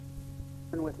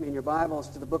Turn with me in your Bibles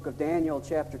to the book of Daniel,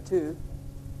 chapter 2.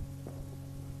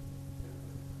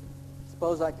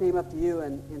 Suppose I came up to you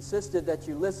and insisted that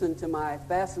you listen to my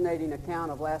fascinating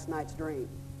account of last night's dream.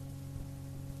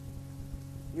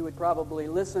 You would probably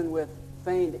listen with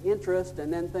feigned interest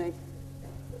and then think,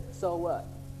 so what?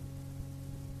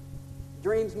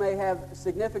 Dreams may have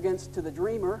significance to the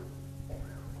dreamer.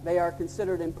 They are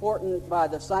considered important by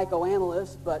the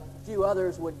psychoanalyst, but few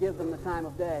others would give them the time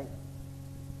of day.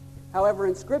 However,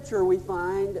 in Scripture we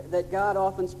find that God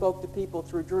often spoke to people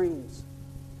through dreams.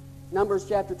 Numbers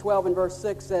chapter 12 and verse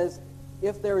 6 says,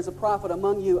 "If there is a prophet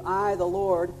among you, I, the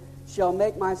Lord, shall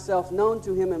make myself known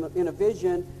to him in a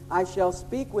vision. I shall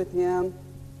speak with him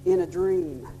in a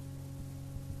dream."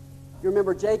 You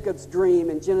remember Jacob's dream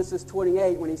in Genesis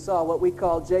 28 when he saw what we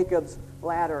call Jacob's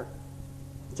ladder.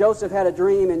 Joseph had a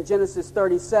dream in Genesis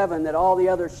 37 that all the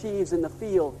other sheaves in the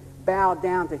field bowed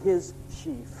down to his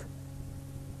sheaf.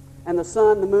 And the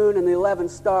sun, the moon, and the 11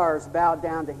 stars bowed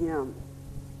down to him.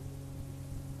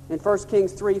 In 1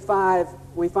 Kings 3:5,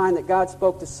 we find that God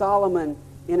spoke to Solomon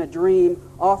in a dream,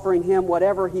 offering him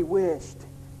whatever he wished.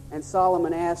 And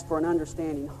Solomon asked for an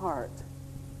understanding heart.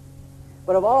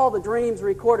 But of all the dreams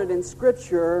recorded in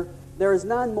Scripture, there is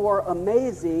none more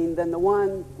amazing than the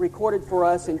one recorded for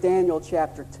us in Daniel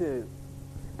chapter 2.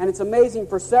 And it's amazing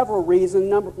for several reasons.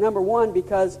 Number one,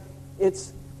 because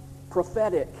it's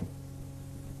prophetic.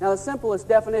 Now, the simplest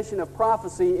definition of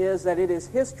prophecy is that it is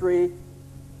history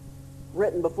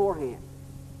written beforehand.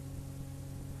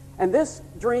 And this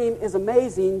dream is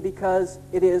amazing because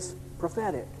it is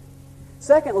prophetic.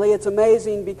 Secondly, it's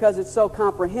amazing because it's so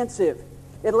comprehensive.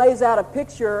 It lays out a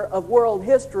picture of world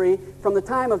history from the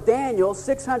time of Daniel,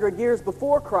 600 years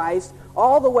before Christ,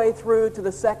 all the way through to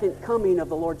the second coming of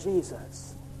the Lord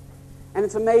Jesus. And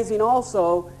it's amazing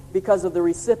also because of the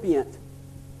recipient.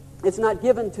 It's not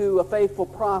given to a faithful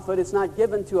prophet. It's not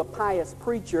given to a pious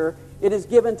preacher. It is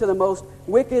given to the most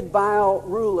wicked, vile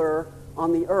ruler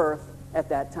on the earth at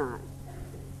that time.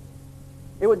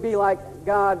 It would be like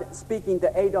God speaking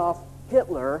to Adolf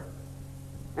Hitler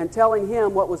and telling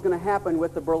him what was going to happen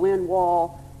with the Berlin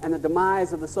Wall and the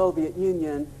demise of the Soviet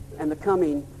Union and the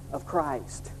coming of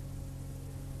Christ.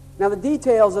 Now, the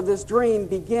details of this dream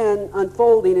begin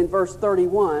unfolding in verse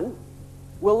 31.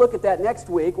 We'll look at that next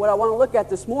week. What I want to look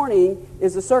at this morning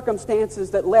is the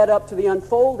circumstances that led up to the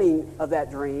unfolding of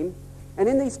that dream. And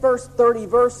in these first 30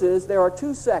 verses, there are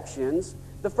two sections.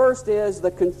 The first is the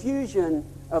confusion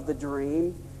of the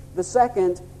dream. The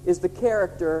second is the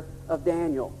character of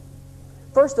Daniel.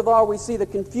 First of all, we see the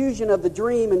confusion of the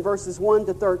dream in verses 1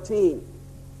 to 13.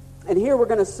 And here we're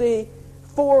going to see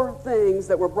four things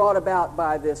that were brought about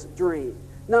by this dream.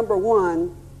 Number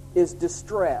one is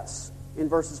distress in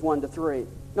verses 1 to 3.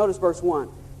 Notice verse 1.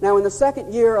 "Now in the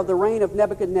second year of the reign of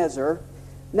Nebuchadnezzar,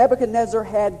 Nebuchadnezzar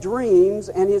had dreams,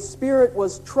 and his spirit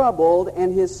was troubled,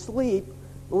 and his sleep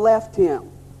left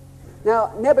him."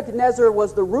 Now, Nebuchadnezzar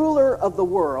was the ruler of the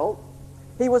world.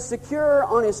 He was secure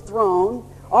on his throne.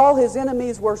 All his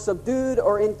enemies were subdued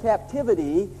or in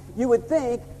captivity. You would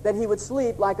think that he would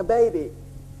sleep like a baby.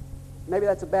 Maybe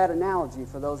that's a bad analogy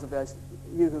for those of us,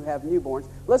 you who have newborns.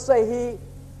 Let's say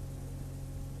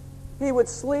he would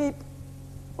sleep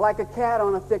like a cat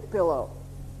on a thick pillow.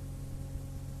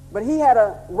 But he had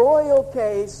a royal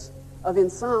case of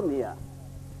insomnia.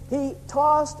 He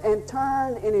tossed and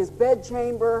turned in his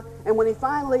bedchamber, and when he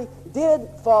finally did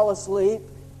fall asleep,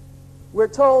 we're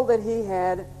told that he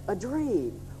had a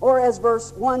dream. Or as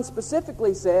verse 1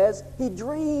 specifically says, he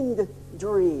dreamed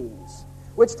dreams,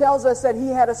 which tells us that he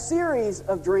had a series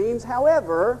of dreams.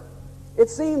 However,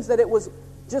 it seems that it was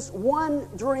just one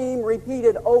dream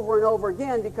repeated over and over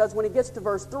again, because when he gets to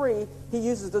verse 3, he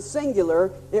uses the singular.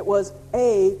 It was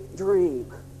a dream.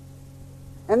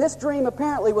 And this dream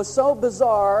apparently was so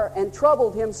bizarre and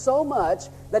troubled him so much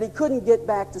that he couldn't get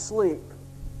back to sleep.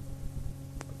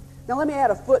 Now let me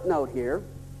add a footnote here.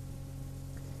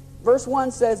 Verse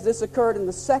 1 says this occurred in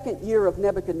the second year of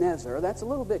Nebuchadnezzar. That's a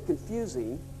little bit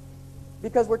confusing,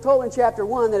 because we're told in chapter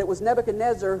 1 that it was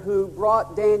Nebuchadnezzar who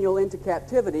brought Daniel into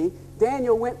captivity.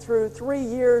 Daniel went through 3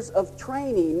 years of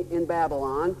training in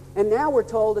Babylon, and now we're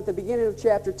told at the beginning of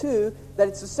chapter 2 that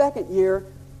it's the second year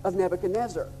of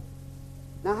Nebuchadnezzar.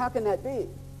 Now, how can that be?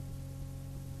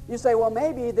 You say, well,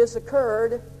 maybe this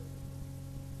occurred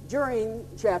during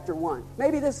chapter 1.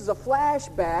 Maybe this is a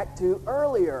flashback to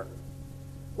earlier.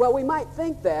 Well, we might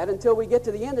think that until we get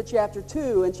to the end of chapter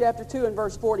 2, and chapter 2 and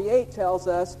verse 48 tells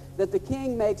us that the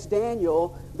king makes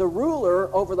Daniel the ruler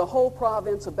over the whole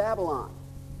province of Babylon.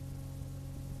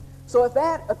 So if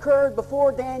that occurred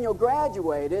before Daniel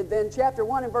graduated, then chapter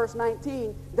 1 and verse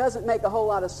 19 doesn't make a whole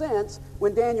lot of sense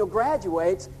when Daniel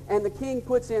graduates and the king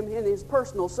puts him in his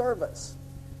personal service.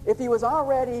 If he was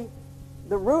already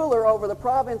the ruler over the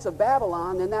province of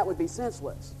Babylon, then that would be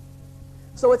senseless.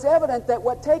 So it's evident that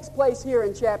what takes place here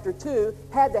in chapter 2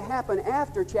 had to happen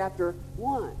after chapter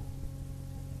 1.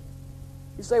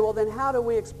 You say, well, then how do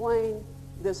we explain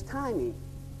this timing?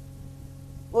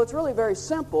 Well, it's really very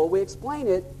simple. We explain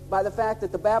it by the fact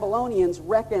that the Babylonians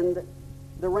reckoned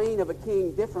the reign of a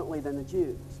king differently than the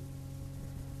Jews.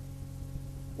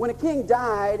 When a king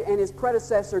died and his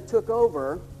predecessor took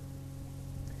over,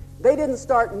 they didn't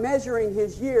start measuring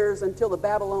his years until the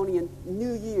Babylonian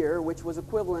New Year, which was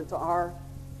equivalent to our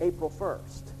April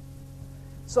 1st.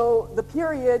 So the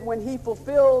period when he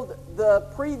fulfilled the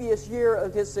previous year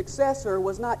of his successor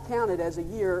was not counted as a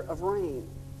year of reign.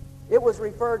 It was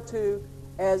referred to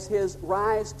as his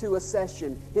rise to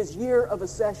accession, his year of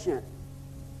accession.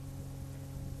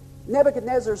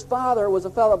 Nebuchadnezzar's father was a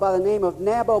fellow by the name of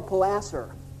Nabopolassar.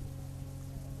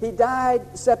 He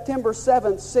died September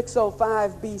 7th,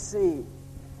 605 BC.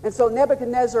 And so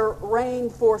Nebuchadnezzar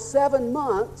reigned for 7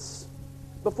 months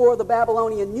before the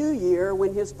Babylonian New Year,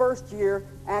 when his first year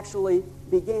actually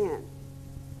began.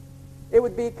 It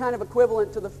would be kind of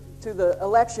equivalent to the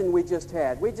election we just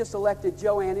had. We just elected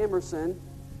Joanne Emerson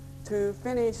to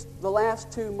finish the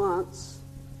last 2 months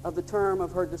of the term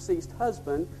of her deceased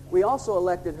husband. We also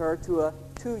elected her to a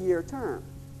 2-year term.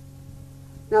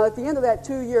 Now, at the end of that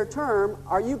 2-year term,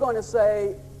 are you going to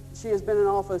say she has been in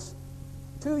office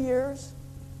 2 years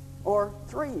or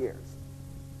 3 years?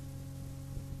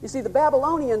 You see, the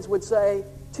Babylonians would say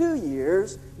 2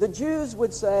 years. The Jews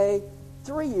would say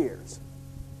 3 years.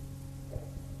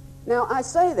 Now, I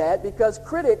say that because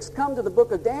critics come to the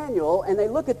book of Daniel and they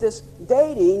look at this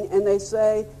dating and they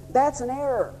say, that's an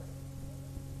error.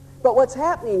 But what's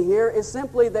happening here is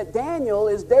simply that Daniel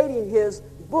is dating his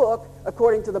book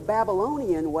according to the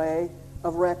Babylonian way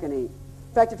of reckoning.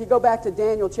 In fact, if you go back to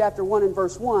Daniel chapter 1 and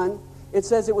verse 1, it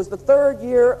says it was the 3rd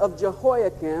year of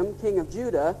Jehoiakim, king of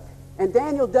Judah, and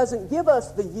Daniel doesn't give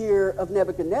us the year of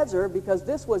Nebuchadnezzar because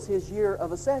this was his year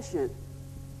of accession.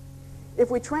 If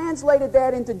we translated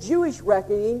that into Jewish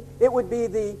reckoning, it would be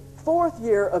the 4th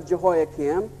year of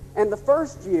Jehoiakim and the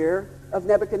 1st year of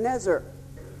Nebuchadnezzar.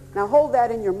 Now hold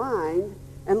that in your mind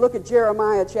and look at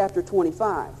Jeremiah chapter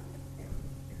 25.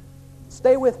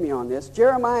 Stay with me on this.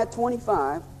 Jeremiah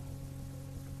 25,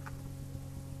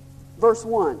 verse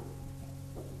 1.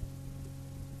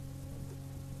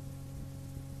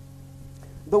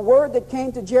 The word that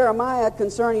came to Jeremiah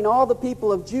concerning all the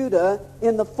people of Judah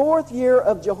in the 4th year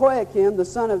of Jehoiakim, the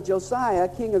son of Josiah,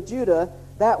 king of Judah,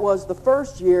 that was the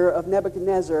 1st year of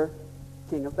Nebuchadnezzar,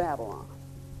 king of Babylon.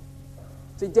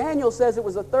 See, Daniel says it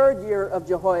was the 3rd year of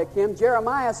Jehoiakim.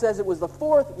 Jeremiah says it was the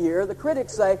 4th year. The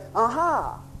critics say,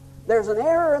 aha, there's an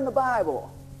error in the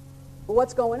Bible. Well,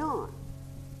 what's going on?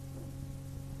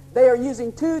 They are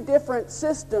using 2 different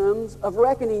systems of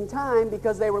reckoning time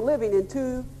because they were living in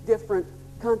 2 different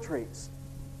countries.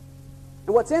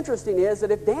 And what's interesting is that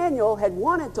if Daniel had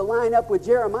wanted to line up with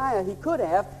Jeremiah, he could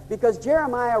have, because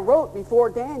Jeremiah wrote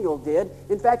before Daniel did.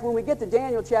 In fact, when we get to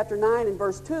Daniel chapter 9 and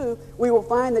verse 2, we will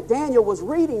find that Daniel was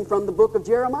reading from the book of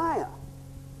Jeremiah.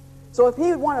 So if he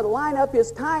had wanted to line up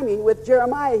his timing with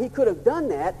Jeremiah, he could have done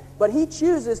that, but he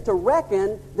chooses to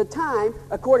reckon the time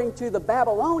according to the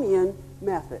Babylonian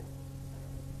method.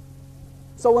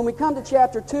 So when we come to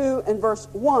chapter 2 and verse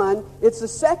 1, it's the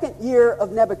 2nd year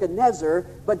of Nebuchadnezzar,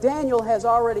 but Daniel has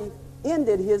already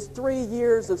ended his 3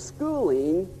 years of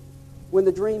schooling when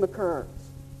the dream occurs.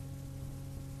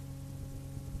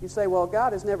 You say, well,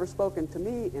 God has never spoken to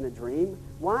me in a dream.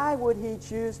 Why would he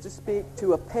choose to speak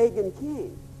to a pagan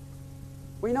king?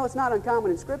 Well, you know, it's not uncommon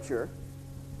in Scripture.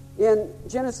 In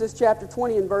Genesis chapter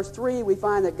 20 and verse 3, we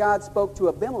find that God spoke to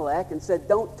Abimelech and said,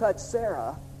 don't touch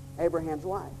Sarah, Abraham's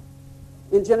wife.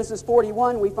 In Genesis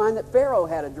 41, we find that Pharaoh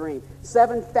had a dream.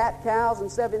 7 fat cows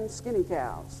and 7 skinny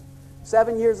cows.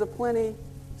 7 years of plenty,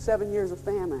 7 years of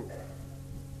famine.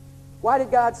 Why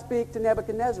did God speak to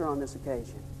Nebuchadnezzar on this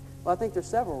occasion? Well, I think there's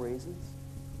several reasons.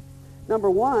 Number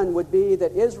one would be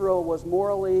that Israel was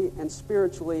morally and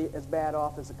spiritually as bad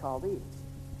off as the Chaldeans.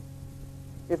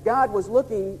 If God was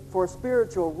looking for a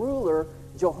spiritual ruler,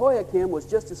 Jehoiakim was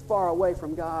just as far away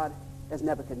from God as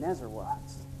Nebuchadnezzar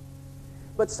was.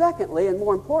 But secondly, and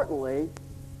more importantly,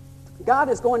 God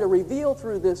is going to reveal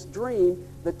through this dream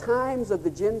the times of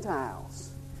the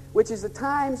Gentiles, which is the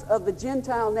times of the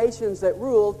Gentile nations that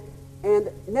ruled, and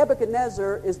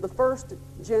Nebuchadnezzar is the first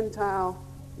Gentile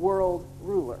world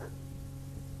ruler.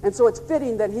 And so it's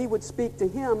fitting that he would speak to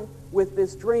him with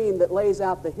this dream that lays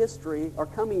out the history or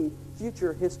coming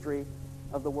future history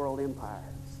of the world empires.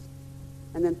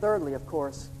 And then thirdly, of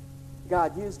course,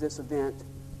 God used this event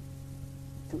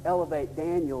to elevate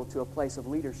Daniel to a place of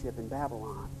leadership in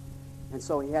Babylon. And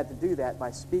so he had to do that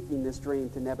by speaking this dream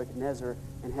to Nebuchadnezzar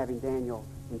and having Daniel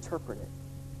interpret it.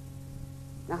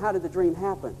 Now, how did the dream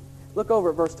happen? Look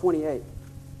over at verse 28. It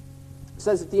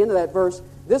says at the end of that verse,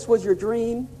 "This was your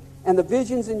dream and the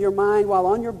visions in your mind while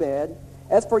on your bed.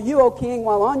 As for you, O king,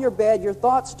 while on your bed, your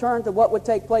thoughts turned to what would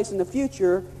take place in the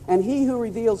future, and he who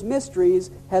reveals mysteries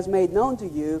has made known to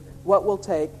you what will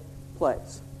take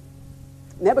place."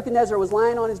 Nebuchadnezzar was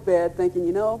lying on his bed thinking,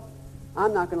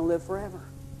 I'm not going to live forever.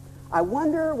 I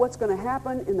wonder what's going to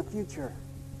happen in the future.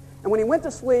 And when he went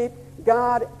to sleep,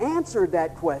 God answered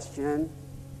that question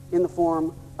in the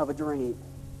form of a dream.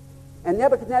 And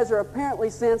Nebuchadnezzar apparently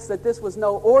sensed that this was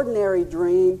no ordinary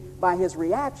dream by his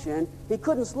reaction. He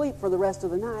couldn't sleep for the rest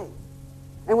of the night.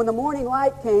 And when the morning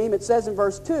light came, it says in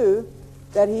verse 2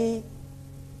 that he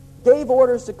gave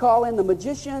orders to call in the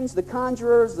magicians, the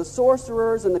conjurers, the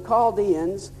sorcerers, and the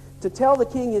Chaldeans to tell the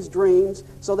king his dreams.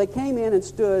 So they came in and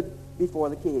stood before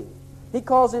the king. He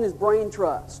calls in his brain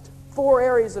trust. 4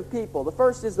 areas of people. The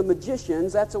first is the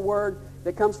magicians. That's a word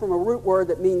that comes from a root word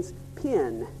that means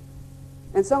pin.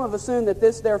 And some have assumed that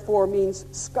this, therefore, means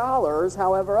scholars.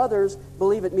 However, others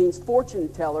believe it means fortune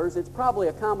tellers. It's probably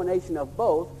a combination of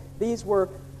both. These were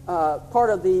part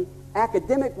of the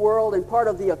academic world and part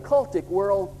of the occultic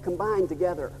world combined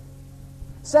together.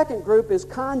 Second group is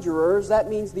conjurers. That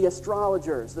means the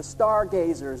astrologers, the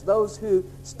stargazers, those who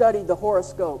studied the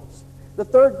horoscopes. The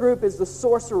third group is the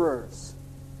sorcerers.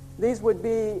 These would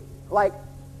be like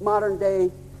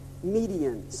modern-day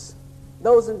mediums,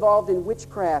 those involved in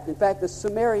witchcraft. In fact, the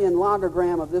Sumerian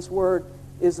logogram of this word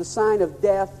is the sign of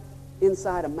death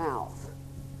inside a mouth,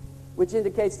 which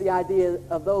indicates the idea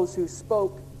of those who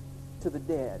spoke to the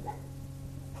dead.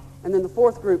 And then the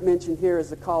fourth group mentioned here is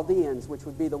the Chaldeans, which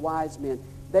would be the wise men.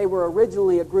 They were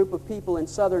originally a group of people in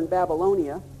southern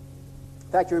Babylonia.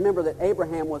 In fact, you remember that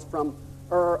Abraham was from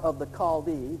Ur of the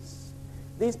Chaldees.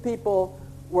 These people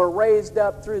were raised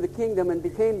up through the kingdom and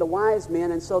became the wise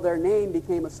men, and so their name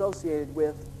became associated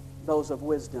with those of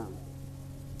wisdom.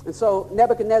 And so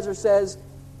Nebuchadnezzar says,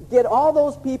 get all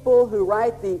those people who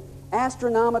write the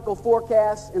astronomical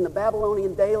forecasts in the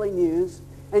Babylonian Daily News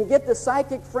and get the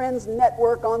Psychic Friends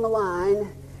Network on the line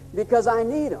because I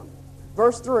need them.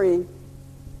 Verse 3,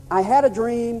 I had a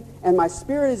dream and my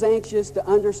spirit is anxious to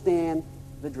understand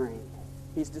the dream.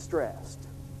 He's distressed.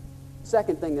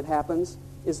 Second thing that happens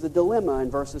is the dilemma in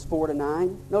verses 4 to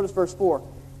 9. Notice verse 4.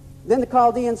 Then the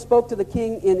Chaldeans spoke to the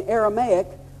king in Aramaic,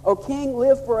 O king,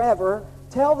 live forever.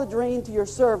 Tell the dream to your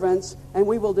servants, and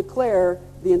we will declare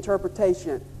the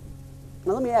interpretation.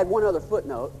 Now let me add one other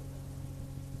footnote.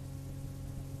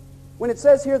 When it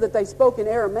says here that they spoke in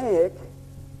Aramaic,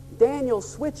 Daniel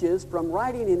switches from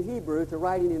writing in Hebrew to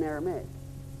writing in Aramaic.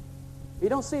 You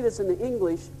don't see this in the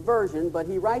English version, but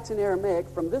he writes in Aramaic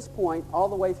from this point all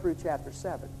the way through chapter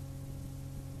 7.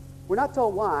 We're not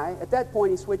told why. At that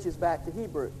point, he switches back to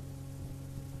Hebrew.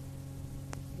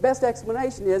 Best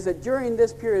explanation is that during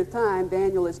this period of time,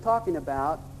 Daniel is talking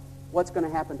about what's going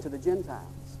to happen to the Gentiles.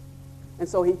 And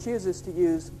so he chooses to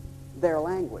use their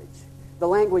language, the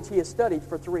language he has studied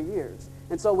for 3 years.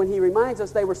 And so when he reminds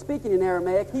us they were speaking in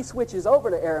Aramaic, he switches over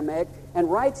to Aramaic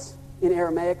and writes in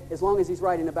Aramaic as long as he's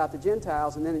writing about the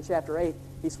Gentiles. And then in chapter 8,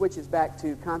 he switches back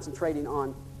to concentrating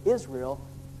on Israel,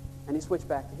 and he switched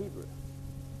back to Hebrew.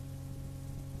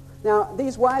 Now,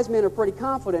 these wise men are pretty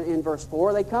confident in verse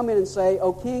 4. They come in and say,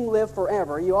 O king, live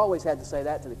forever. You always had to say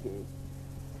that to the king.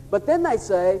 But then they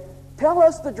say, tell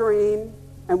us the dream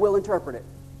and we'll interpret it.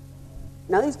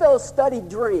 Now, these fellows studied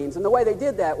dreams, and the way they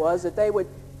did that was that they would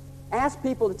ask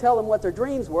people to tell them what their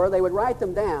dreams were. They would write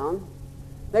them down.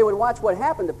 They would watch what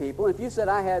happened to people. And if you said,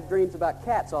 I had dreams about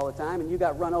cats all the time, and you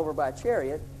got run over by a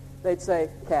chariot, they'd say,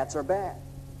 cats are bad.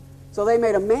 So they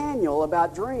made a manual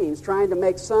about dreams, trying to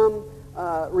make some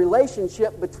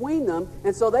relationship between them.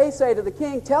 And so they say to the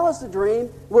king, tell us the dream,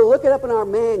 we'll look it up in our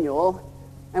manual,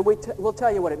 and we'll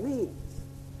tell you what it means.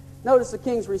 Notice the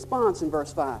king's response in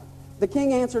verse 5. The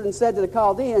king answered and said to the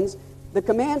Chaldeans, the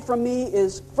command from me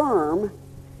is firm.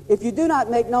 If you do not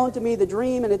make known to me the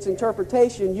dream and its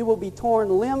interpretation, you will be torn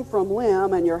limb from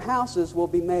limb, and your houses will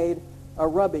be made a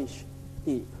rubbish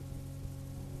heap.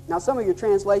 Now, some of your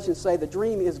translations say the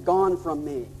dream is gone from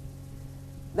me.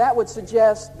 That would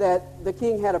suggest that the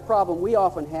king had a problem we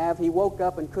often have. He woke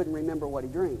up and couldn't remember what he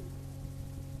dreamed.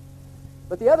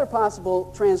 But the other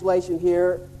possible translation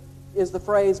here is the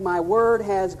phrase, my word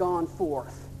has gone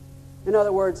forth. In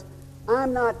other words,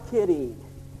 I'm not kidding.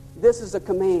 This is a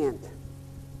command.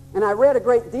 And I read a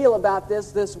great deal about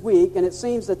this week, and it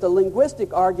seems that the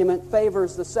linguistic argument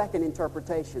favors the second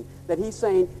interpretation, that he's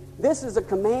saying this is a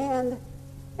command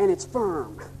and it's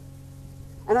firm.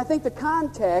 And I think the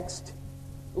context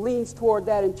leans toward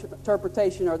that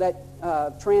interpretation or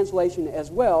that translation as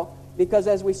well, because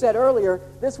as we said earlier,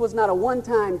 this was not a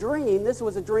one-time dream. This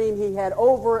was a dream he had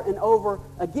over and over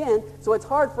again, so it's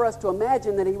hard for us to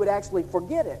imagine that he would actually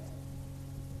forget it.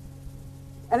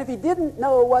 And if he didn't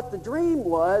know what the dream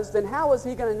was, then how was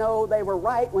he going to know they were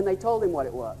right when they told him what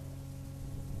it was?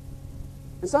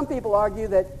 And some people argue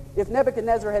that if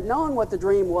Nebuchadnezzar had known what the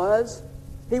dream was,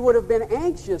 he would have been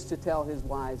anxious to tell his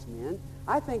wise men.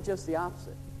 I think just the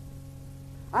opposite.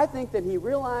 I think that he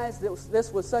realized that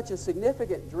this was such a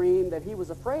significant dream that he was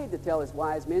afraid to tell his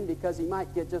wise men because he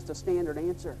might get just a standard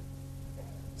answer.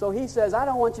 So he says, I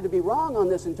don't want you to be wrong on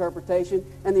this interpretation,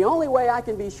 and the only way I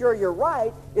can be sure you're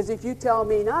right is if you tell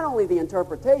me not only the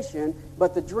interpretation,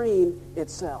 but the dream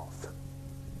itself.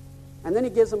 And then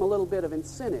he gives them a little bit of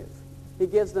incentive. He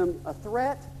gives them a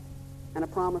threat and a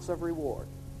promise of reward.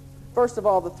 First of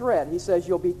all, the threat. He says,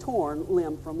 you'll be torn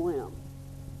limb from limb.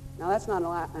 Now, that's not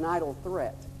an idle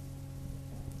threat.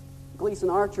 Gleason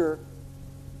Archer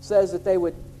says that they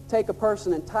would take a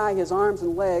person and tie his arms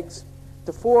and legs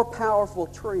to 4 powerful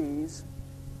trees,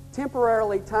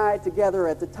 temporarily tied together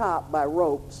at the top by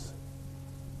ropes,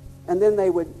 and then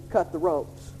they would cut the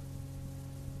ropes.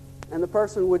 And the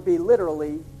person would be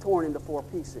literally torn into 4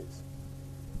 pieces.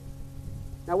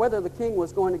 Now, whether the king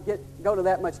was going to go to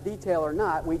that much detail or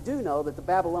not, we do know that the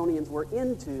Babylonians were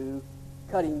into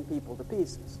cutting people to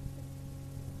pieces.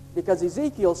 Because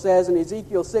Ezekiel says in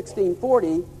Ezekiel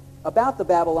 16:40 about the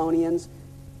Babylonians,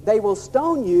 they will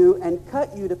stone you and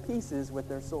cut you to pieces with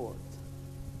their swords.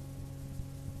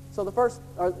 So the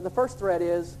first threat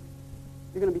is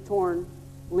you're going to be torn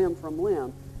limb from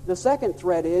limb. The second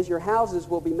threat is your houses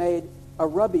will be made a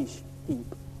rubbish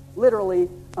heap, literally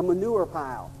a manure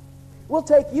pile. We'll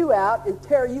take you out and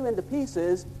tear you into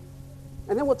pieces,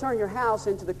 and then we'll turn your house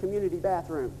into the community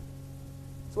bathroom.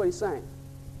 That's what he's saying.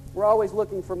 We're always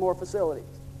looking for more facilities.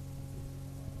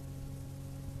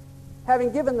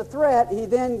 Having given the threat, he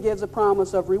then gives a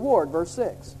promise of reward. Verse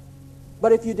 6.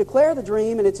 But if you declare the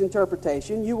dream and its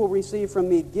interpretation, you will receive from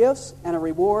me gifts and a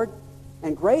reward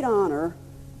and great honor.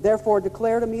 Therefore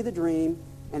declare to me the dream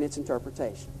and its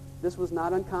interpretation. This was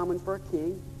not uncommon for a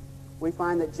king. We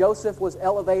find that Joseph was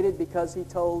elevated because he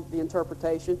told the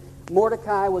interpretation.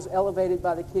 Mordecai was elevated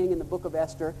by the king in the book of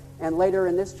Esther. And later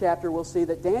in this chapter, we'll see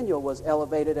that Daniel was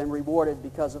elevated and rewarded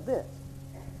because of this.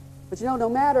 But no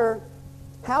matter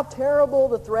how terrible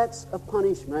the threats of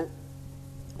punishment,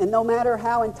 and no matter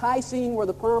how enticing were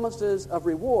the promises of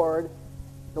reward,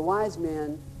 the wise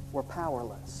men were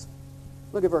powerless.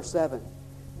 Look at verse 7.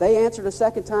 They answered a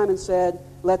second time and said,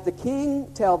 let the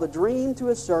king tell the dream to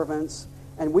his servants,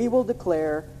 and we will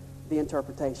declare the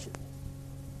interpretation.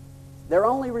 Their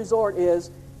only resort is,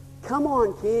 come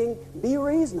on, king, be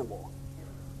reasonable.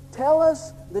 Tell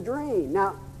us the dream.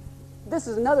 Now, this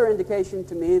is another indication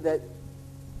to me that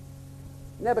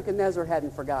Nebuchadnezzar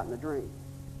hadn't forgotten the dream.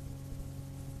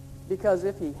 Because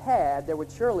if he had, there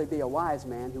would surely be a wise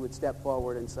man who would step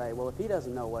forward and say, well, if he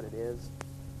doesn't know what it is,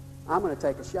 I'm going to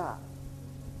take a shot.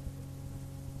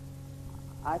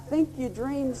 I think you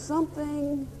dreamed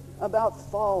something about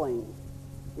falling,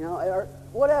 or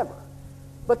whatever.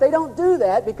 But they don't do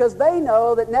that because they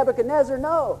know that Nebuchadnezzar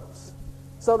knows.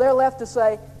 So they're left to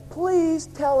say, please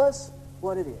tell us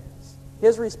what it is.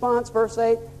 His response, verse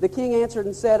 8, the king answered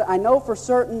and said, I know for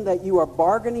certain that you are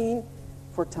bargaining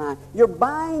for time. You're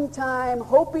buying time,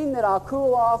 hoping that I'll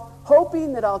cool off,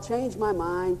 hoping that I'll change my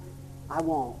mind. I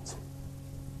won't.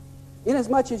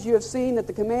 Inasmuch as you have seen that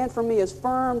the command from me is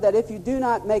firm, that if you do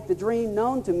not make the dream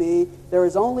known to me, there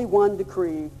is only one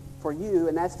decree for you,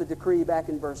 and that's the decree back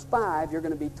in verse 5. You're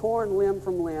going to be torn limb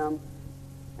from limb,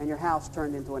 and your house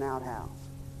turned into an outhouse.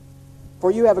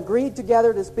 For you have agreed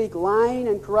together to speak lying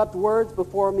and corrupt words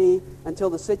before me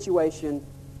until the situation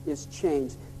is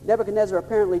changed. Nebuchadnezzar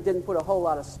apparently didn't put a whole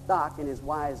lot of stock in his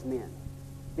wise men,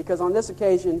 because on this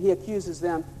occasion he accuses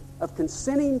them of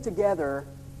consenting together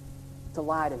to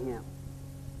lie to him.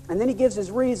 And then he gives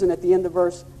his reason at the end of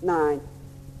verse 9.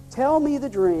 Tell me the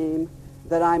dream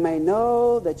that I may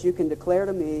know that you can declare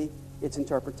to me its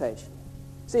interpretation.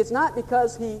 See, it's not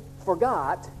because he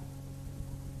forgot.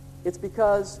 It's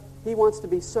because he wants to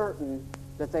be certain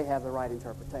that they have the right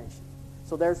interpretation.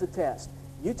 So there's the test.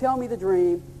 You tell me the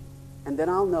dream, and then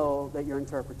I'll know that your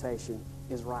interpretation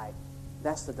is right.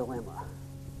 That's the dilemma.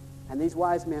 And these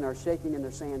wise men are shaking in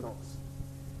their sandals.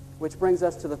 Which brings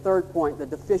us to the third point, the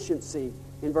deficiency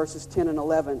in verses 10 and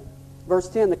 11. Verse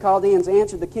 10, the Chaldeans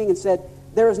answered the king and said,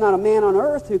 "There is not a man on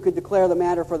earth who could declare the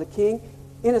matter for the king,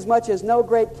 inasmuch as no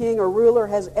great king or ruler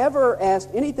has ever asked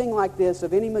anything like this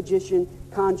of any magician,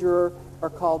 conjurer, or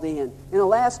Chaldean." In a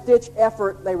last-ditch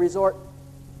effort, they resort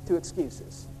to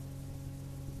excuses.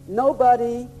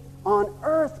 Nobody on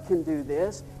earth can do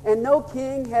this, and no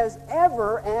king has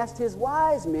ever asked his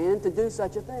wise men to do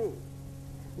such a thing.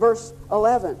 Verse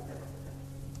 11,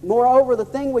 "Moreover, the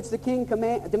thing which the king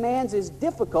demands is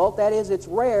difficult, that is, it's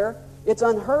rare, it's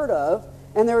unheard of,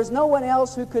 and there is no one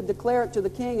else who could declare it to the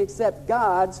king except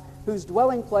God's, whose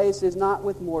dwelling place is not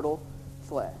with mortal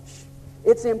flesh."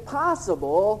 It's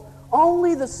impossible.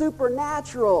 Only the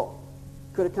supernatural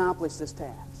could accomplish this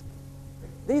task.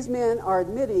 These men are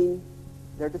admitting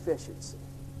their deficiency.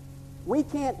 We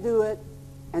can't do it,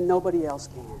 and nobody else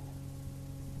can.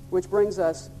 Which brings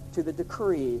us to the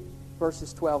decree,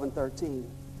 verses 12 and 13.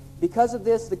 Because of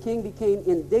this, the king became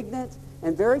indignant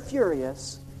and very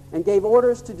furious and gave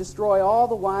orders to destroy all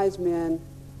the wise men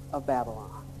of Babylon.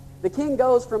 The king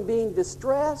goes from being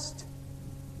distressed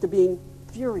to being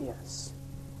furious.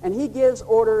 And he gives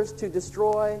orders to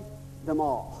destroy them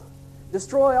all.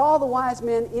 Destroy all the wise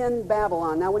men in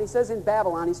Babylon. Now, when he says in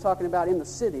Babylon, he's talking about in the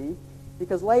city,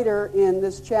 because later in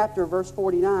this chapter, verse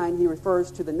 49, he refers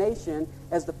to the nation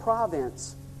as the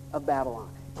province of Babylon.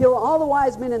 Kill all the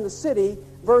wise men in the city.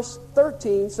 Verse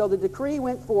 13, "So the decree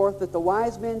went forth that the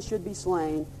wise men should be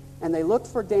slain, and they looked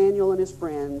for Daniel and his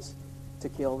friends to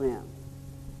kill them."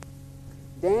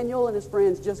 Daniel and his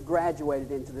friends just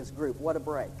graduated into this group. What a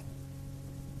break.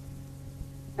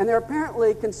 And they're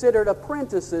apparently considered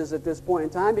apprentices at this point in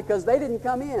time because they didn't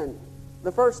come in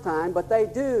the first time, but they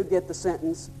do get the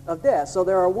sentence of death. So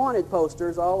there are wanted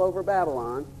posters all over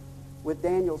Babylon with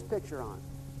Daniel's picture on.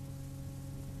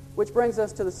 Which brings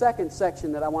us to the second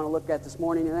section that I want to look at this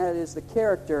morning, and that is the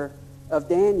character of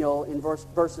Daniel in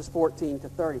verses 14 to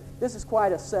 30. This is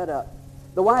quite a setup.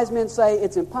 The wise men say,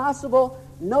 it's impossible,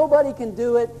 nobody can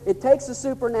do it, it takes the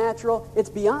supernatural, it's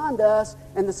beyond us,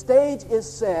 and the stage is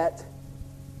set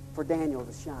for Daniel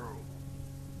to shine.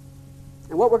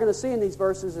 And what we're going to see in these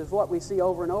verses is what we see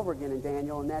over and over again in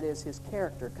Daniel, and that is his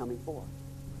character coming forth.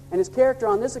 And his character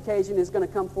on this occasion is going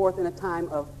to come forth in a time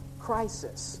of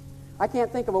crisis. I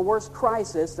can't think of a worse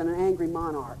crisis than an angry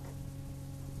monarch.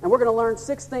 And we're going to learn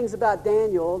 6 things about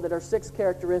Daniel that are 6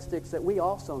 characteristics that we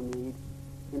also need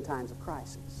in times of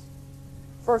crisis.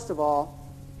 First of all,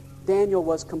 Daniel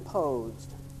was composed.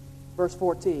 Verse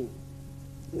 14.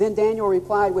 "Then Daniel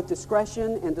replied with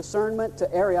discretion and discernment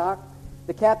to Arioch,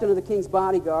 the captain of the king's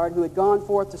bodyguard, who had gone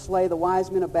forth to slay the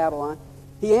wise men of Babylon.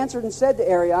 He answered and said to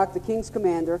Arioch, the king's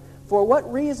commander, 'For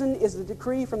what reason is the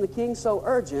decree from the king so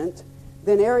urgent?'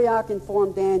 Then Arioch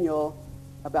informed Daniel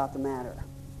about the matter."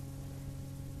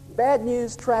 Bad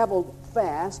news traveled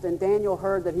fast, and Daniel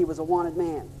heard that he was a wanted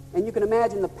man. And you can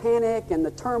imagine the panic and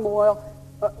the turmoil,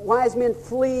 wise men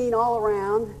fleeing all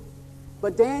around.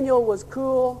 But Daniel was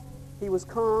cool, he was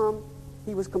calm,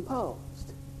 he was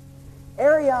composed.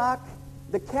 Arioch,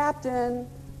 the captain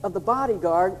of the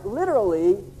bodyguard,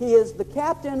 literally, he is the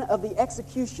captain of the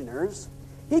executioners.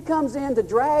 He comes in to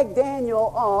drag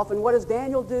Daniel off, and what does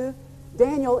Daniel do?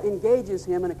 Daniel engages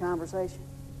him in a conversation.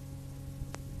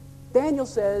 Daniel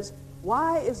says,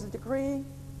 "Why is the decree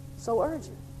so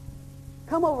urgent?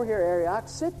 Come over here, Arioch,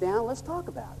 sit down, let's talk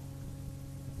about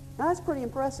it." Now, that's pretty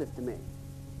impressive to me.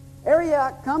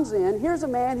 Arioch comes in, here's a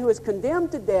man who is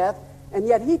condemned to death, and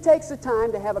yet he takes the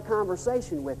time to have a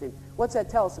conversation with him. What's that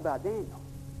tell us about Daniel?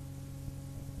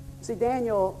 See,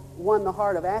 Daniel won the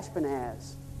heart of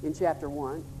Ashpenaz in chapter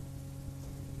 1.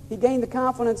 He gained the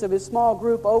confidence of his small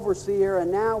group overseer,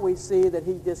 and now we see that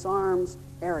he disarms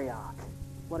Arioch.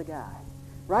 What a guy.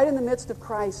 Right in the midst of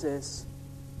crisis,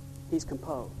 he's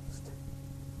composed.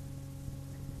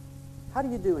 How do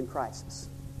you do in crisis?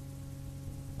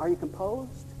 Are you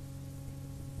composed?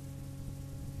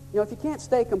 You know, if you can't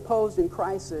stay composed in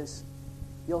crisis,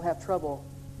 you'll have trouble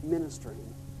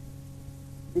ministering.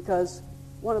 Because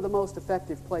one of the most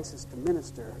effective places to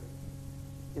minister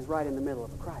is right in the middle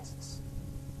of a crisis.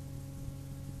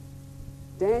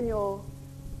 Daniel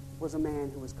was a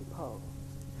man who was composed.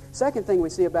 Second thing we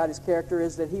see about his character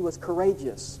is that he was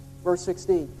courageous. Verse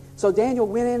 16. "So Daniel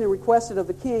went in and requested of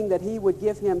the king that he would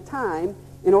give him time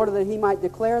in order that he might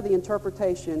declare the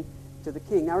interpretation to the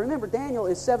king." Now remember, Daniel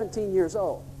is 17 years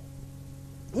old.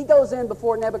 He goes in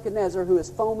before Nebuchadnezzar, who is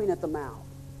foaming at the mouth.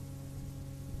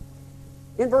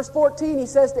 In verse 14, he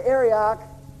says to Arioch,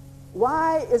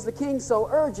 "Why is the king so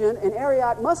urgent?" And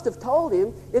Arioch must have told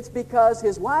him it's because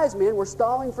his wise men were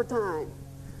stalling for time.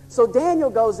 So Daniel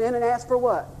goes in and asks for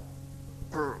what?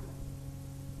 Time.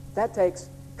 That takes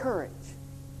courage.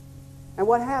 And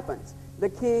what happens? The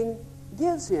king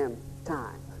gives him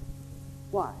time.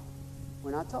 Why?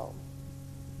 We're not told.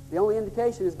 The only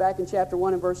indication is back in chapter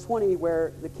 1 and verse 20,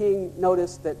 where the king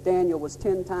noticed that Daniel was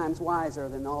 10 times wiser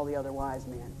than all the other wise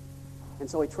men. And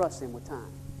so he trusts him with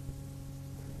time.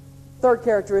 Third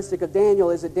characteristic of Daniel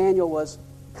is that Daniel was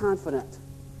confident.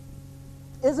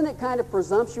 Isn't it kind of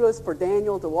presumptuous for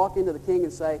Daniel to walk into the king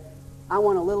and say, I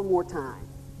want a little more time?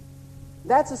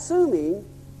 That's assuming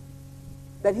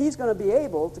that he's going to be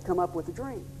able to come up with a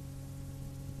dream.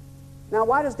 Now,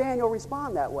 why does Daniel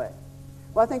respond that way?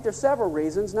 Well, I think there's several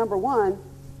reasons. Number one,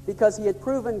 because he had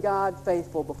proven God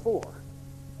faithful before.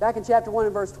 Back in chapter 1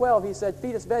 and verse 12, he said,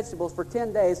 feed us vegetables for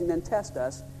 10 days and then test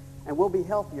us, and we'll be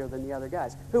healthier than the other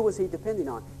guys. Who was he depending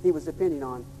on? He was depending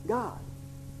on God.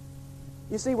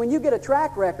 You see, when you get a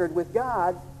track record with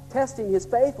God, testing his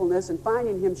faithfulness and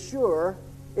finding him sure,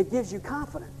 it gives you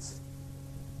confidence.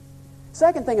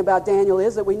 Second thing about Daniel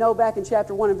is that we know back in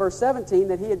chapter 1 and verse 17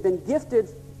 that he had been gifted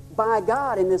by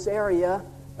God in this area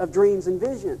of dreams and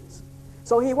visions.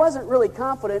 So he wasn't really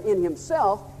confident in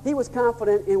himself. He was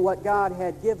confident in what God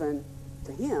had given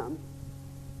to him.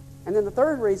 And then the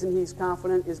third reason he's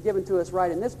confident is given to us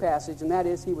right in this passage, and that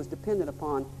is he was dependent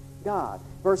upon God.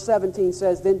 Verse 17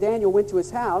 says, Then Daniel went to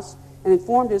his house and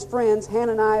informed his friends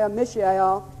Hananiah,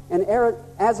 Mishael, and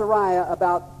Azariah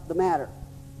about the matter.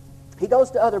 He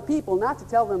goes to other people not to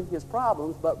tell them his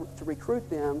problems, but to recruit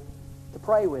them to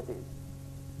pray with him.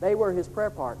 They were his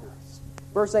prayer partners.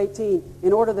 Verse 18,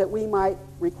 in order that we might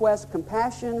request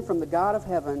compassion from the God of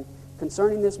heaven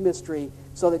concerning this mystery,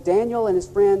 so that Daniel and his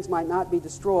friends might not be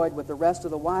destroyed with the rest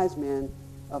of the wise men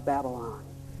of Babylon.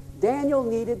 Daniel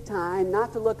needed time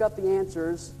not to look up the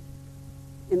answers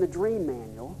in the dream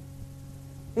manual.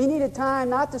 He needed time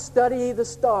not to study the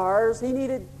stars. He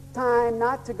needed time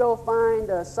not to go find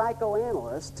a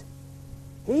psychoanalyst.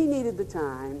 He needed the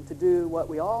time to do what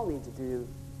we all need to do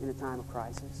in a time of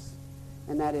crisis,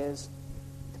 and that is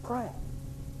to pray.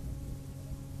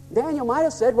 Daniel might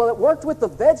have said, well, it worked with the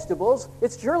vegetables.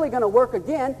 It's surely going to work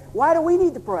again. Why do we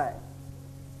need to pray?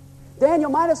 Daniel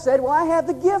might have said, well, I have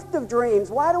the gift of dreams.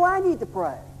 Why do I need to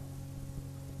pray?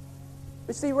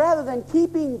 But see, rather than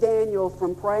keeping Daniel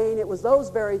from praying, it was those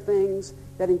very things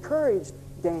that encouraged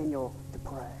Daniel to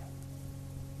pray.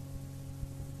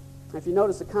 If you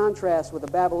notice the contrast with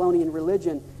the Babylonian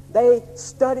religion, they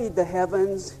studied the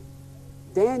heavens.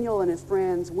 Daniel and his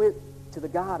friends went to the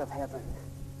God of heaven.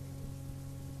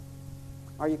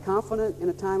 Are you confident in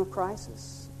a time of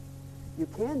crisis? You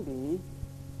can be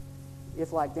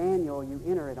if, like Daniel, you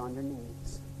enter it on your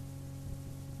knees.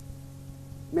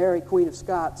 Mary, Queen of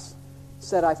Scots,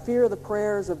 said, I fear the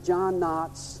prayers of John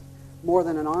Knox more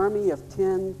than an army of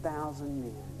 10,000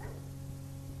 men.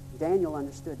 Daniel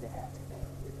understood that,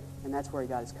 and that's where he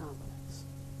got his confidence.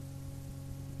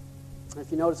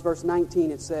 If you notice verse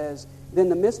 19, it says, Then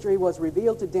the mystery was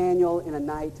revealed to Daniel in a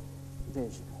night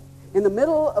vision. In the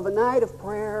middle of a night of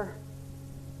prayer,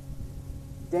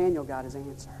 Daniel got his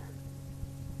answer.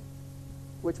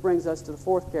 Which brings us to the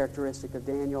fourth characteristic of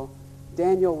Daniel.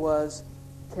 Daniel was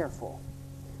careful.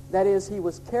 That is, he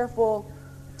was careful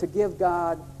to give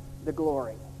God the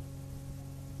glory.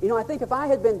 You know, I think if I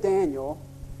had been Daniel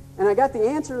and I got the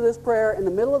answer to this prayer in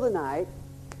the middle of the night,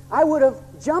 I would have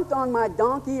jumped on my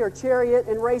donkey or chariot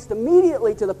and raced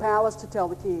immediately to the palace to tell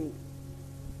the king.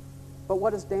 But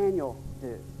what does Daniel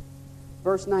do?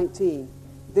 Verse 19,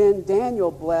 Then Daniel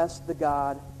blessed the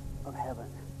God of heaven.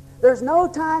 There's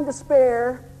no time to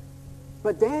spare,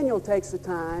 but Daniel takes the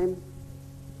time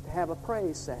to have a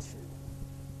praise session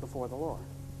before the Lord.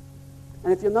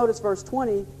 And if you'll notice verse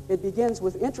 20, it begins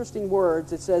with interesting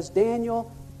words. It says,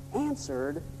 Daniel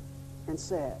answered and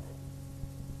said.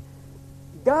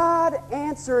 God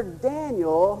answered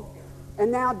Daniel,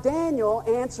 and now Daniel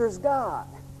answers God.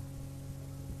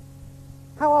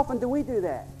 How often do we do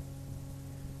that?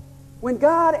 When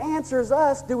God answers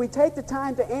us, do we take the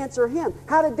time to answer Him?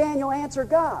 How did Daniel answer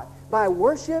God? By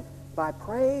worship, by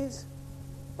praise,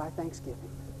 by thanksgiving.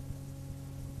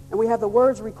 And we have the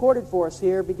words recorded for us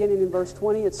here, beginning in verse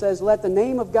 20. It says, Let the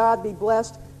name of God be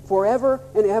blessed forever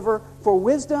and ever, for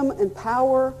wisdom and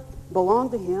power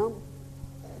belong to Him.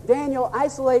 Daniel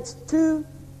isolates two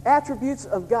attributes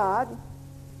of God,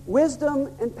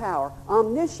 wisdom and power,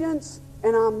 omniscience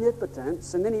and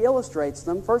omnipotence, and then he illustrates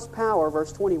them. First, power,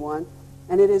 verse 21,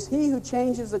 and it is He who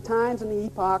changes the times and the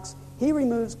epochs. He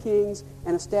removes kings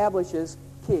and establishes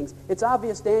kings. It's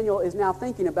obvious Daniel is now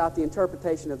thinking about the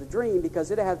interpretation of the dream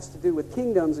because it has to do with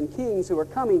kingdoms and kings who are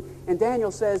coming. And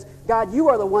Daniel says, God, you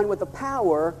are the one with the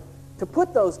power to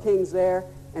put those kings there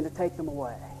and to take them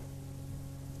away.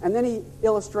 And then he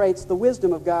illustrates the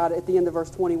wisdom of God at the end of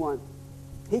verse 21.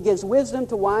 He gives wisdom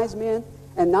to wise men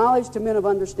and knowledge to men of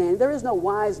understanding. There is no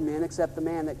wise man except the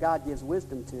man that God gives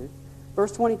wisdom to.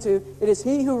 Verse 22, it is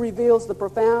he who reveals the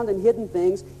profound and hidden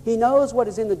things. He knows what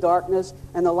is in the darkness,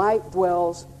 and the light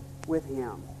dwells with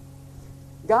him.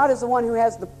 God is the one who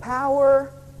has the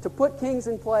power to put kings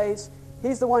in place.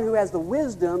 He's the one who has the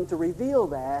wisdom to reveal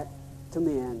that to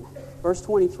men. Verse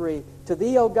 23, to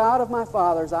thee, O God of my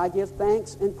fathers, I give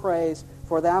thanks and praise,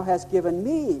 for thou hast given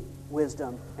me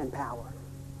wisdom and power.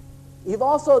 You've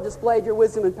also displayed your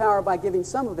wisdom and power by giving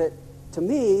some of it to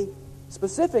me.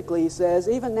 Specifically, he says,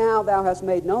 even now thou hast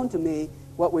made known to me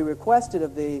what we requested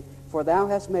of thee, for thou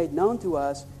hast made known to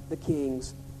us the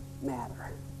king's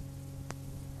matter.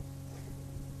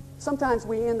 Sometimes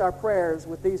we end our prayers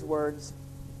with these words,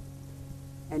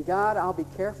 and God, I'll be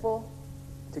careful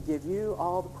to give you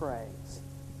all the praise.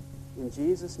 In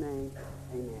Jesus' name,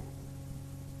 amen.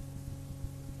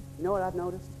 You know what I've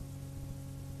noticed?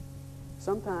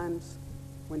 Sometimes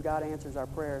when God answers our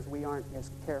prayers, we aren't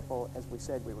as careful as we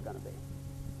said we were going to be.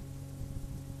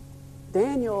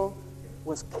 Daniel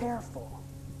was careful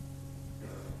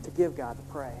to give God the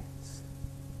praise.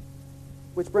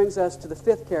 Which brings us to the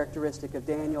fifth characteristic of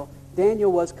Daniel.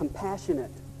 Daniel was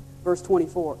compassionate. Verse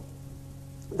 24.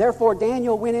 Therefore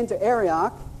Daniel went into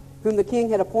Arioch, whom the king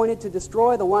had appointed to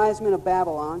destroy the wise men of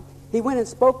Babylon. He went and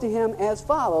spoke to him as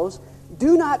follows,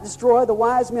 do not destroy the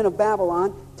wise men of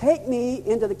Babylon. Take me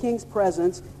into the king's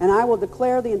presence, and I will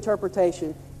declare the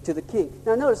interpretation to the king.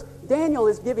 Now notice, Daniel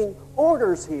is giving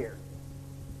orders here.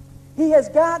 He has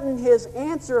gotten his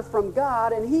answer from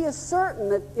God, and he is certain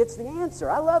that it's the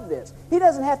answer. I love this. He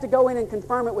doesn't have to go in and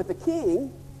confirm it with the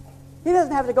king. He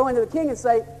doesn't have to go into the king and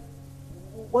say,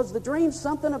 was the dream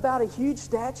something about a huge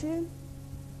statue?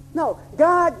 No,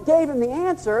 God gave him the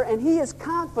answer, and he is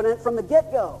confident from the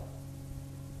get-go.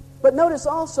 But notice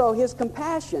also his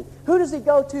compassion. Who does he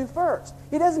go to first?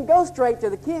 He doesn't go straight to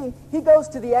the king. He goes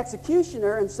to the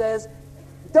executioner and says,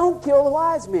 don't kill the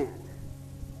wise men.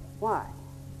 Why?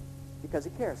 Because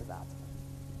he cares about them.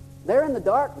 They're in the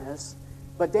darkness,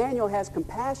 but Daniel has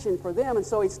compassion for them, and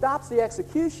so he stops the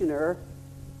executioner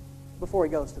before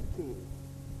he goes to the king.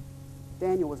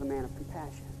 Daniel was a man of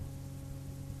compassion.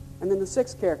 And then the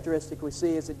sixth characteristic we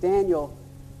see is that Daniel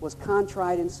was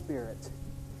contrite in spirit.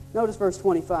 Notice verse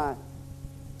 25.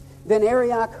 Then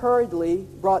Arioch hurriedly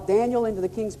brought Daniel into the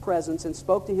king's presence and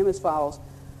spoke to him as follows,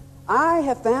 I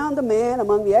have found a man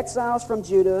among the exiles from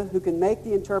Judah who can make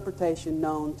the interpretation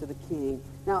known to the king.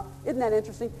 Now, isn't that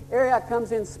interesting? Arioch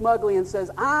comes in smugly and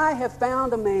says, I have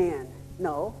found a man.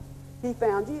 No, he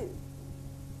found you.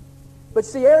 But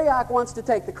see, Arioch wants to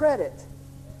take the credit.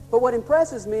 But what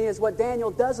impresses me is what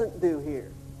Daniel doesn't do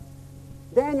here.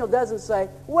 Daniel doesn't say,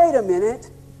 wait a minute,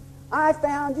 I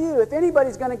found you. If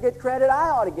anybody's going to get credit, I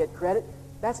ought to get credit.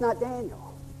 That's not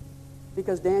Daniel.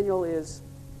 Because Daniel is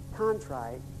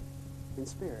contrite in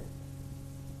spirit.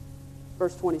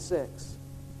 Verse 26.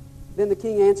 Then the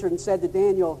king answered and said to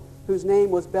Daniel, whose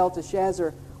name was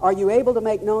Belteshazzar, are you able to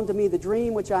make known to me the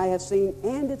dream which I have seen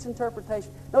and its interpretation?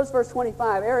 Notice verse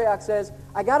 25. Arioch says,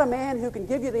 I got a man who can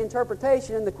give you the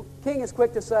interpretation, and the king is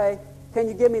quick to say, can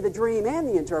you give me the dream and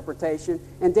the interpretation?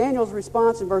 And Daniel's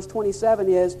response in verse 27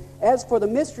 is, as for the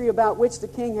mystery about which the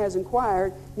king has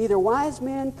inquired, neither wise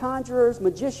men, conjurers,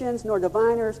 magicians, nor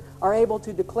diviners are able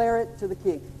to declare it to the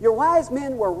king. Your wise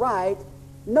men were right.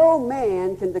 No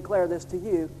man can declare this to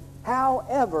you.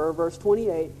 However, verse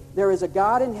 28, there is a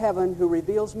God in heaven who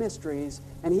reveals mysteries,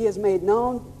 and he has made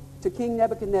known to King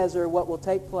Nebuchadnezzar what will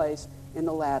take place in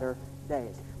the latter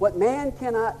days. What man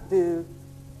cannot do,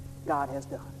 God has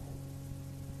done.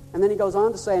 And then he goes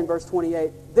on to say in verse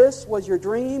 28, this was your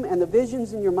dream and the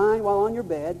visions in your mind while on your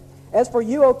bed. As for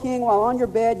you, O king, while on your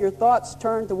bed, your thoughts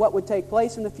turned to what would take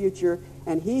place in the future,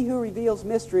 and he who reveals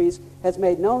mysteries has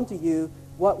made known to you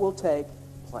what will take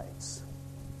place.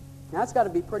 Now, that's got to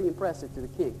be pretty impressive to the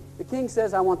king. The king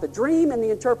says, I want the dream and the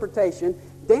interpretation.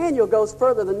 Daniel goes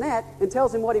further than that and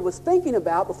tells him what he was thinking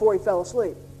about before he fell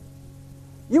asleep.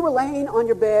 You were laying on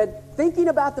your bed thinking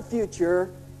about the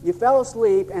future. You fell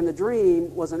asleep, and the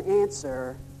dream was an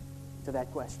answer to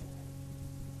that question.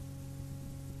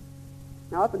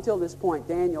 Now, up until this point,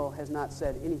 Daniel has not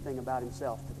said anything about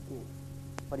himself to the king.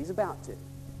 But he's about to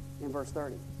in verse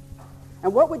 30.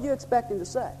 And what would you expect him to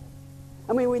say?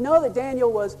 I mean, we know that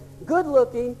Daniel was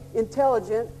good-looking,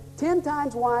 intelligent, 10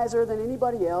 times wiser than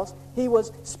anybody else. He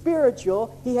was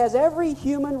spiritual. He has every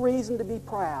human reason to be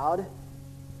proud.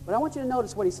 But I want you to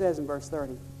notice what he says in verse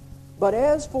 30. But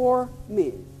as for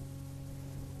me,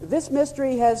 this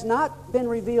mystery has not been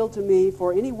revealed to me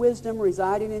for any wisdom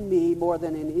residing in me more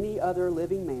than in any other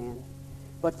living man,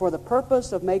 but for the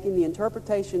purpose of making the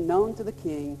interpretation known to the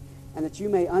king and that you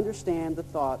may understand the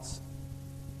thoughts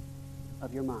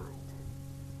of your mind.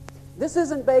 This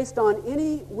isn't based on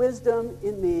any wisdom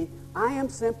in me. I am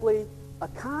simply a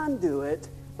conduit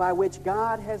by which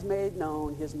God has made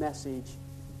known his message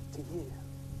to you.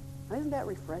 Now, isn't that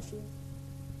refreshing?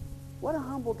 What a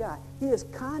humble guy. He is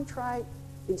contrite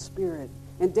in spirit.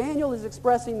 And Daniel is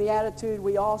expressing the attitude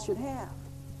we all should have.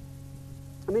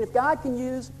 I mean, if God can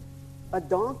use a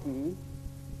donkey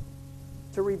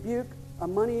to rebuke a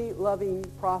money-loving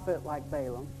prophet like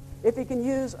Balaam, if he can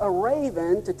use a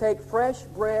raven to take fresh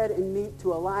bread and meat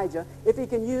to Elijah, if he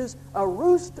can use a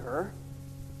rooster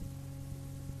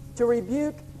to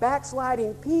rebuke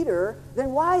backsliding Peter,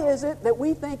 then why is it that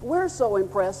we think we're so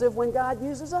impressive when God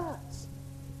uses us?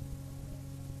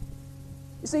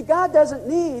 You see, God doesn't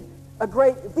need a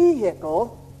great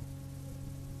vehicle.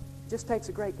 It just takes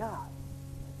a great God.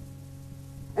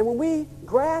 And when we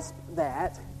grasp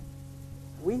that,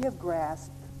 we have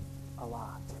grasped a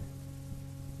lot.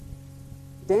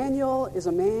 Daniel is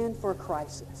a man for a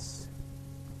crisis.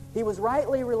 He was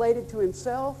rightly related to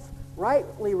himself,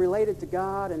 rightly related to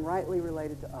God, and rightly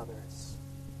related to others.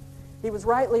 He was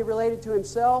rightly related to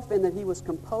himself in that he was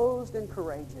composed and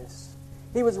courageous.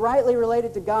 He was rightly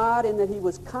related to God in that he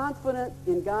was confident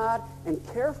in God and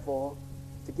careful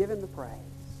to give him the praise.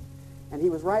 And he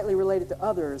was rightly related to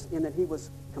others in that he was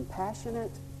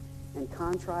compassionate and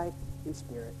contrite in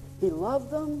spirit. He loved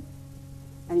them,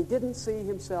 and he didn't see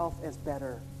himself as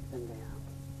better than them.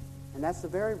 And that's the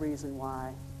very reason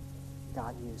why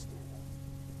God used him.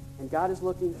 And God is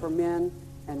looking for men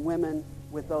and women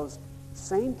with those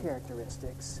same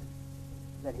characteristics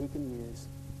that he can use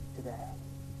today.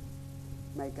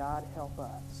 May God help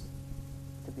us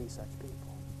to be such people.